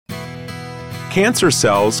Cancer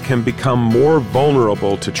cells can become more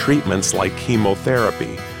vulnerable to treatments like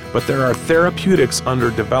chemotherapy, but there are therapeutics under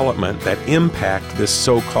development that impact this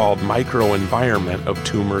so-called microenvironment of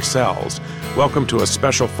tumor cells. Welcome to a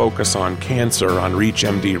special focus on cancer on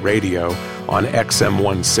ReachMD Radio on XM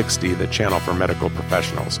 160, the channel for medical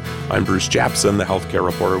professionals. I'm Bruce Japsen, the healthcare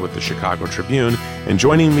reporter with the Chicago Tribune, and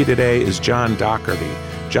joining me today is John Docherty.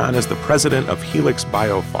 John is the president of Helix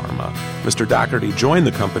BioPharma. Mr. Docherty joined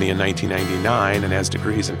the company in 1999 and has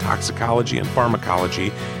degrees in toxicology and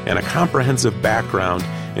pharmacology and a comprehensive background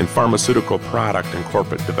in pharmaceutical product and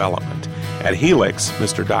corporate development. At Helix,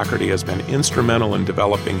 Mr. Docherty has been instrumental in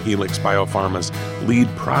developing Helix BioPharma's lead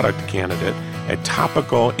product candidate, a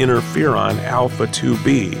topical interferon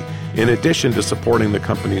alpha-2b, in addition to supporting the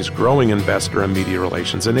company's growing investor and media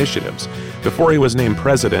relations initiatives. Before he was named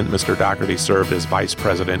president, Mr. Docherty served as vice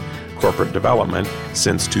president, corporate development,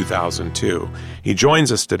 since 2002. He joins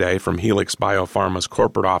us today from Helix BioPharma's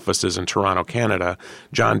corporate offices in Toronto, Canada.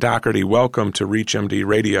 John Docherty, welcome to ReachMD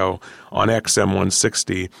Radio on XM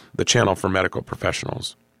 160, the channel for medical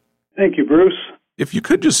professionals. Thank you, Bruce. If you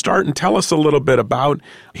could just start and tell us a little bit about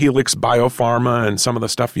Helix BioPharma and some of the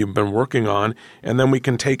stuff you've been working on, and then we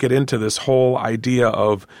can take it into this whole idea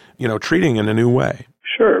of, treating in a new way.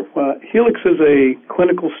 Sure. Helix is a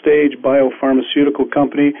clinical stage biopharmaceutical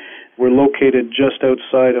company. We're located just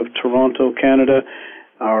outside of Toronto, Canada.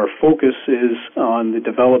 Our focus is on the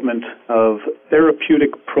development of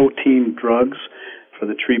therapeutic protein drugs for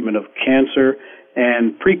the treatment of cancer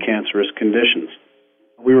and precancerous conditions.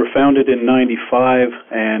 We were founded in 1995,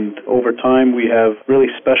 and over time we have really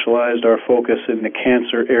specialized our focus in the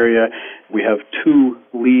cancer area. We have two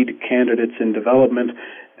lead candidates in development,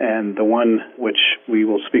 and the one which we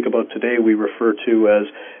will speak about today we refer to as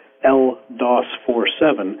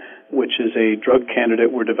LDOS47, which is a drug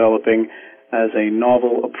candidate we're developing as a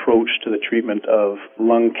novel approach to the treatment of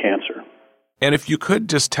lung cancer. And if you could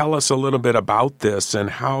just tell us a little bit about this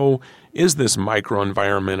and how is this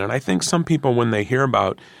microenvironment? And I think some people, when they hear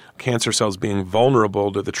about cancer cells being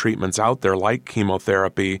vulnerable to the treatments out there like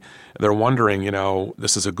chemotherapy, they're wondering,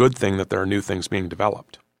 this is a good thing that there are new things being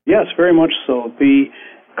developed. Yes, very much so. The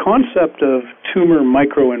concept of tumor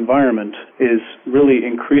microenvironment is really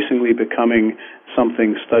increasingly becoming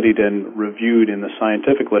something studied and reviewed in the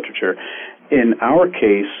scientific literature. In our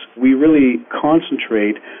case, we really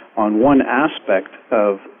concentrate on one aspect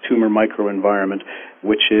of tumor microenvironment,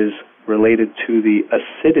 which is related to the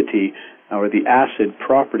acidity or the acid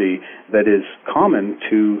property that is common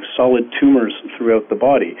to solid tumors throughout the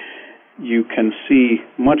body. You can see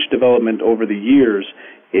much development over the years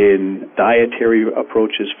in dietary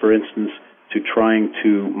approaches, for instance, to trying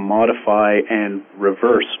to modify and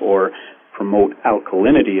reverse or promote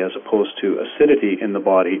alkalinity as opposed to acidity in the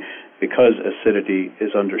body, because acidity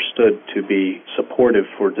is understood to be supportive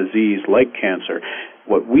for disease like cancer.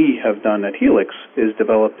 What we have done at Helix is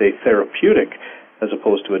developed a therapeutic, as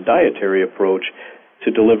opposed to a dietary approach, to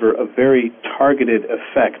deliver a very targeted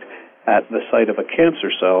effect at the site of a cancer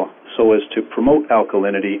cell so as to promote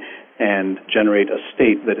alkalinity and generate a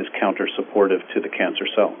state that is counter-supportive to the cancer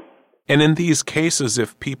cell. And in these cases,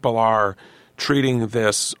 if people are treating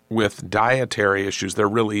this with dietary issues, there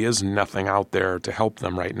really is nothing out there to help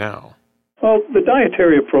them right now. Well, the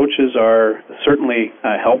dietary approaches are certainly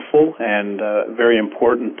helpful and a very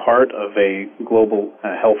important part of a global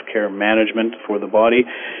healthcare management for the body.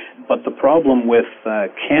 But the problem with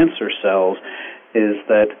cancer cells is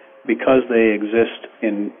that because they exist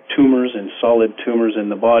in tumors, in solid tumors in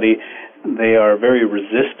the body, they are very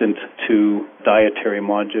resistant to dietary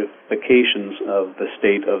modifications of the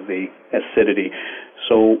state of the acidity.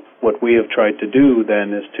 So what we have tried to do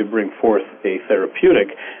then is to bring forth a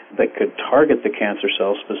therapeutic that could target the cancer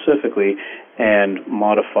cell specifically and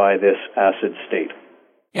modify this acid state.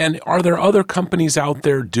 And are there other companies out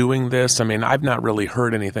there doing this? I mean, I've not really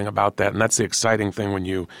heard anything about that, and that's the exciting thing when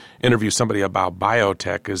you interview somebody about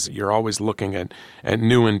biotech is you're always looking at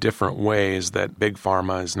new and different ways that big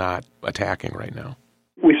pharma is not attacking right now.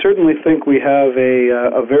 We certainly think we have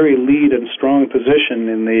a very lead and strong position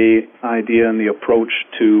in the idea and the approach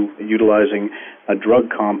to utilizing a drug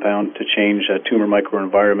compound to change tumor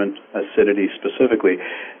microenvironment acidity specifically.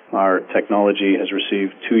 Our technology has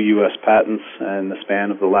received 2 U.S. patents in the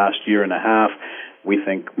span of the last year and a half, we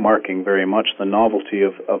think marking very much the novelty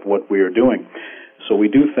of what we are doing. So we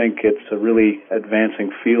do think it's a really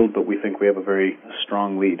advancing field, but we think we have a very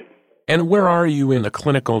strong lead. And where are you in the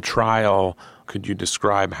clinical trial? Could you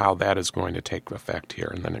describe how that is going to take effect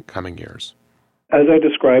here in the coming years? As I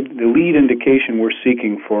described, the lead indication we're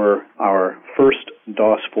seeking for our first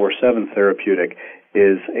DOS47 therapeutic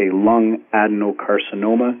is a lung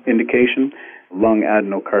adenocarcinoma indication. lung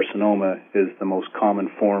adenocarcinoma is the most common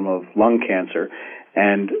form of lung cancer,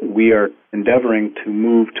 and we are endeavoring to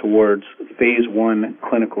move towards phase 1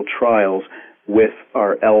 clinical trials with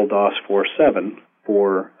our LDOS47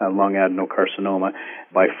 for lung adenocarcinoma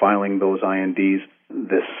by filing those INDs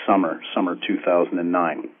this summer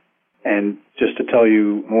 2009. And just to tell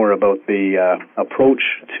you more about the approach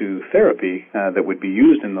to therapy that would be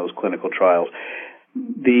used in those clinical trials,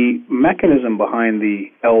 the mechanism behind the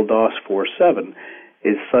LDOS47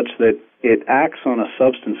 is such that it acts on a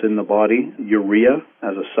substance in the body, urea,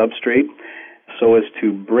 as a substrate, so as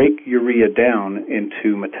to break urea down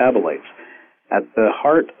into metabolites. At the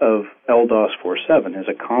heart of LDOS47 is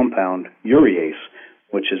a compound, urease,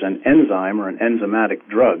 which is an enzyme or an enzymatic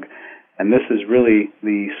drug. And this is really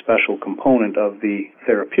the special component of the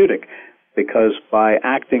therapeutic, because by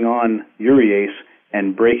acting on urease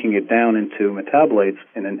and breaking it down into metabolites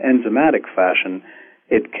in an enzymatic fashion,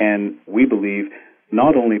 it can, we believe,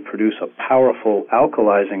 not only produce a powerful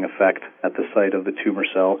alkalizing effect at the site of the tumor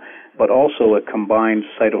cell, but also a combined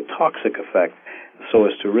cytotoxic effect, so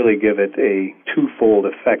as to really give it a twofold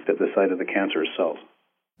effect at the site of the cancerous cells.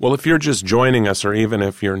 Well, if you're just joining us, or even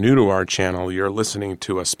if you're new to our channel, you're listening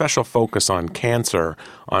to a special focus on cancer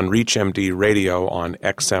on ReachMD Radio on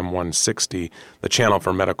XM 160, the channel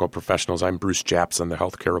for medical professionals. I'm Bruce Japsen, the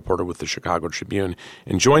healthcare reporter with the Chicago Tribune.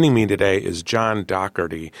 And joining me today is John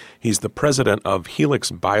Docherty. He's the president of Helix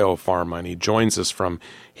BioPharma, and he joins us from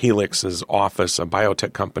Helix's office, a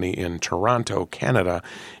biotech company in Toronto, Canada.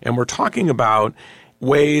 And we're talking about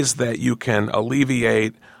ways that you can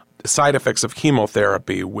alleviate side effects of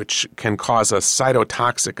chemotherapy, which can cause a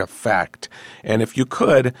cytotoxic effect. And if you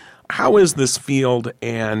could, how is this field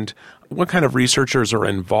and what kind of researchers are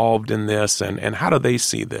involved in this, and how do they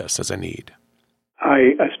see this as a need?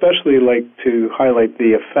 I especially like to highlight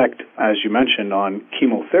the effect, as you mentioned, on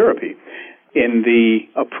chemotherapy. In the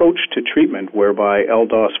approach to treatment whereby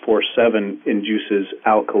LDOS47 induces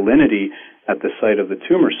alkalinity at the site of the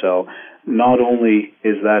tumor cell, not only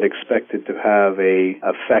is that expected to have an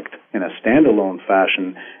effect in a standalone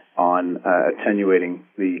fashion on attenuating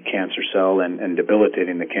the cancer cell and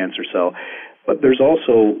debilitating the cancer cell, but there's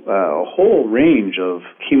also a whole range of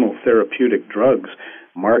chemotherapeutic drugs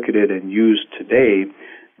marketed and used today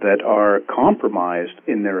that are compromised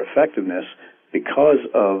in their effectiveness because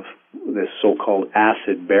of this so-called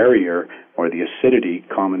acid barrier, or the acidity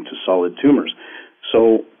common to solid tumors.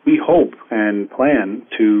 So we hope and plan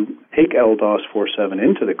to take LDOS47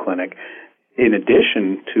 into the clinic in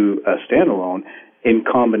addition to a standalone in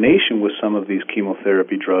combination with some of these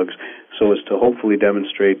chemotherapy drugs, so as to hopefully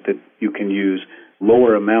demonstrate that you can use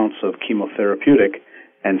lower amounts of chemotherapeutic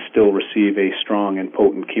and still receive a strong and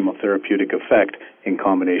potent chemotherapeutic effect in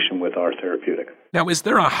combination with our therapeutic. Now, is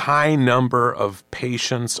there a high number of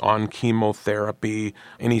patients on chemotherapy?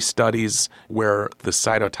 Any studies where the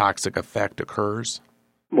cytotoxic effect occurs?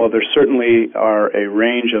 Well, there certainly are a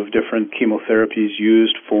range of different chemotherapies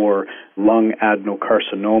used for lung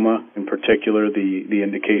adenocarcinoma, in particular the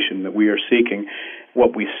indication that we are seeking.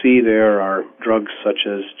 What we see there are drugs such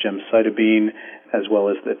as gemcitabine, as well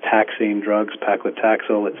as the taxane drugs,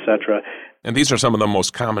 paclitaxel, etc. And these are some of the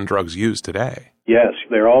most common drugs used today. Yes,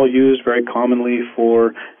 they're all used very commonly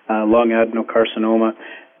for lung adenocarcinoma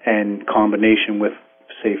in combination with,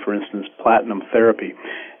 say, for instance, platinum therapy.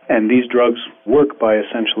 And these drugs work by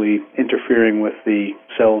essentially interfering with the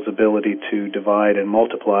cell's ability to divide and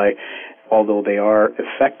multiply. Although they are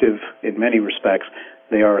effective in many respects,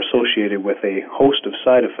 they are associated with a host of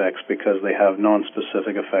side effects because they have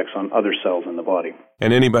non-specific effects on other cells in the body.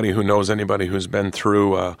 And anybody who knows anybody who's been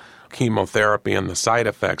through chemotherapy and the side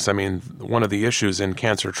effects, I mean, one of the issues in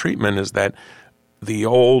cancer treatment is that the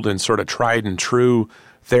old and sort of tried and true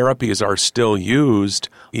therapies are still used,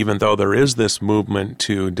 even though there is this movement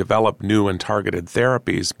to develop new and targeted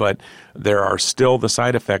therapies, but there are still the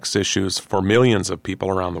side effects issues for millions of people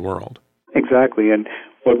around the world. Exactly, and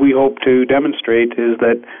what we hope to demonstrate is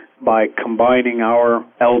that by combining our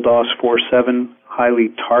LDOS47 highly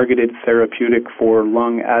targeted therapeutic for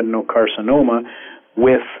lung adenocarcinoma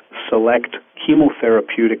with select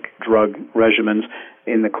chemotherapeutic drug regimens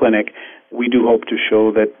in the clinic, we do hope to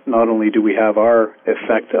show that not only do we have our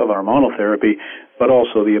effect of our monotherapy, but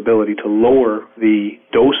also the ability to lower the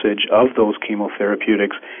dosage of those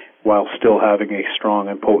chemotherapeutics while still having a strong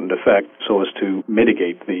and potent effect so as to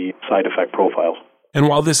mitigate the side effect profiles. And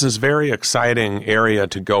while this is a very exciting area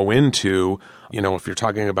to go into, you know, if you're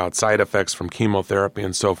talking about side effects from chemotherapy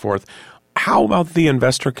and so forth, How about the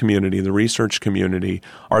investor community, the research community?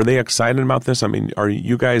 Are they excited about this? I mean, are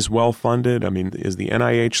you guys well-funded? I mean, is the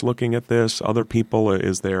NIH looking at this? Other people?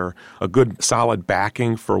 Is there a good, solid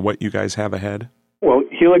backing for what you guys have ahead? Well,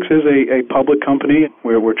 Helix is a public company.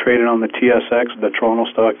 We're traded on the TSX, the Toronto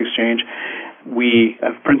Stock Exchange. We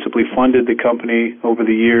have principally funded the company over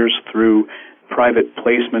the years through private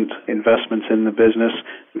placement investments in the business,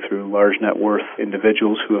 through large net worth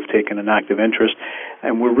individuals who have taken an active interest.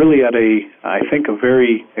 And we're really at I think, a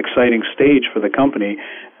very exciting stage for the company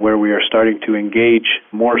where we are starting to engage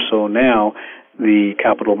more so now the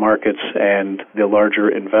capital markets and the larger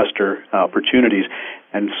investor opportunities.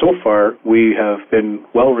 And so far, we have been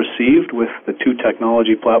well received with the two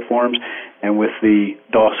technology platforms and with the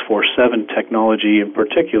DOS47 technology in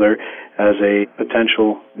particular as a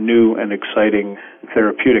potential new and exciting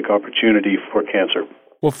therapeutic opportunity for cancer.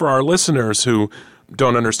 Well, for our listeners who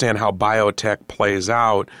don't understand how biotech plays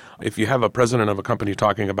out, if you have a president of a company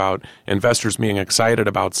talking about investors being excited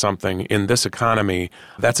about something in this economy,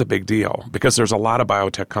 that's a big deal because there's a lot of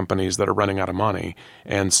biotech companies that are running out of money.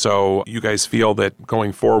 And so you guys feel that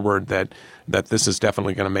going forward that this is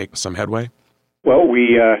definitely going to make some headway? Well,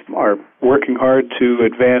 we are working hard to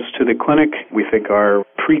advance to the clinic. We think our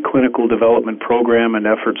preclinical development program and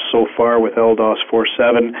efforts so far with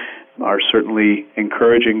LDOS47 are certainly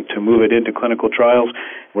encouraging to move it into clinical trials.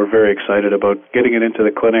 We're very excited about getting it into the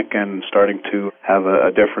clinic and starting to have a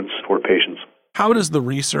difference for patients. How does the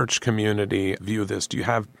research community view this? Do you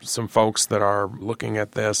have some folks that are looking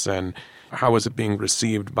at this, and how is it being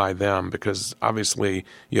received by them? Because obviously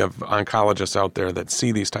you have oncologists out there that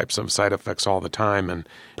see these types of side effects all the time and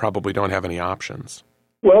probably don't have any options.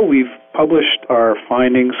 Well, we've published our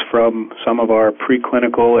findings from some of our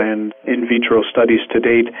preclinical and in vitro studies to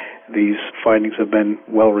date. These findings have been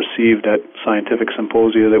well received at scientific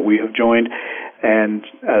symposia that we have joined. And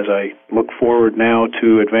as I look forward now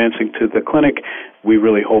to advancing to the clinic, we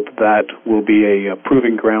really hope that will be a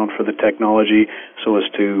proving ground for the technology so as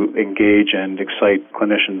to engage and excite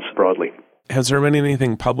clinicians broadly. Has there been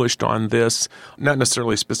anything published on this, not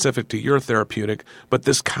necessarily specific to your therapeutic, but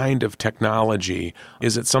this kind of technology?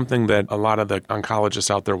 Is it something that a lot of the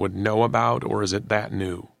oncologists out there would know about, or is it that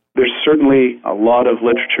new? There's certainly a lot of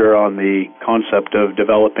literature on the concept of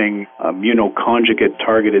developing immunoconjugate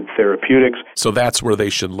targeted therapeutics. So that's where they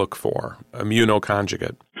should look for,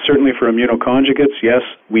 immunoconjugate. Certainly for immunoconjugates, yes.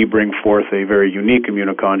 We bring forth a very unique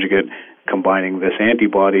immunoconjugate combining this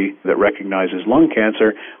antibody that recognizes lung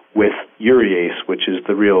cancer with urease, which is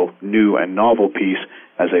the real new and novel piece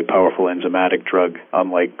as a powerful enzymatic drug,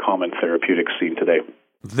 unlike common therapeutics seen today.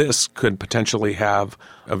 This could potentially have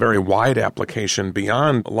a very wide application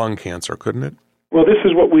beyond lung cancer, couldn't it? Well, this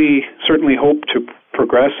is what we certainly hope to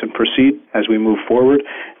progress and proceed as we move forward.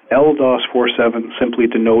 LDOS47 simply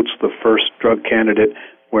denotes the first drug candidate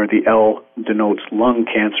where the L denotes lung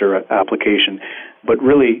cancer application. But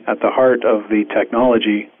really, at the heart of the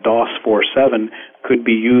technology, DOS47 could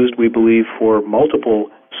be used, we believe, for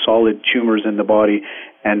multiple solid tumors in the body.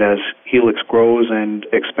 And as Helix grows and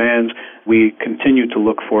expands, we continue to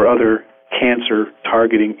look for other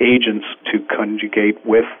cancer-targeting agents to conjugate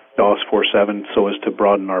with DOS47 so as to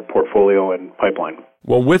broaden our portfolio and pipeline.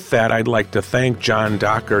 Well, with that, I'd like to thank John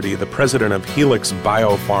Docherty, the president of Helix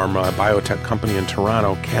BioPharma, a biotech company in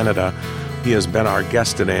Toronto, Canada. He has been our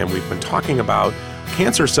guest today, and we've been talking about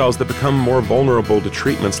cancer cells that become more vulnerable to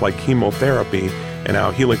treatments like chemotherapy, and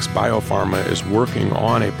how Helix BioPharma is working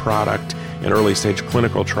on a product in early-stage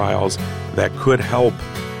clinical trials that could help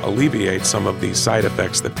alleviate some of these side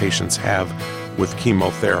effects that patients have with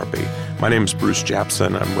chemotherapy. My name is Bruce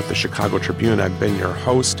Japsen. I'm with the Chicago Tribune. I've been your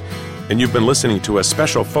host, and you've been listening to a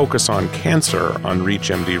special focus on cancer on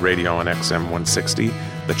ReachMD Radio on XM 160,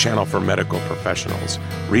 the channel for medical professionals.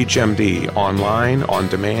 ReachMD, online, on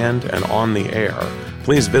demand, and on the air.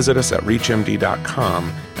 Please visit us at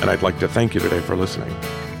reachmd.com, and I'd like to thank you today for listening.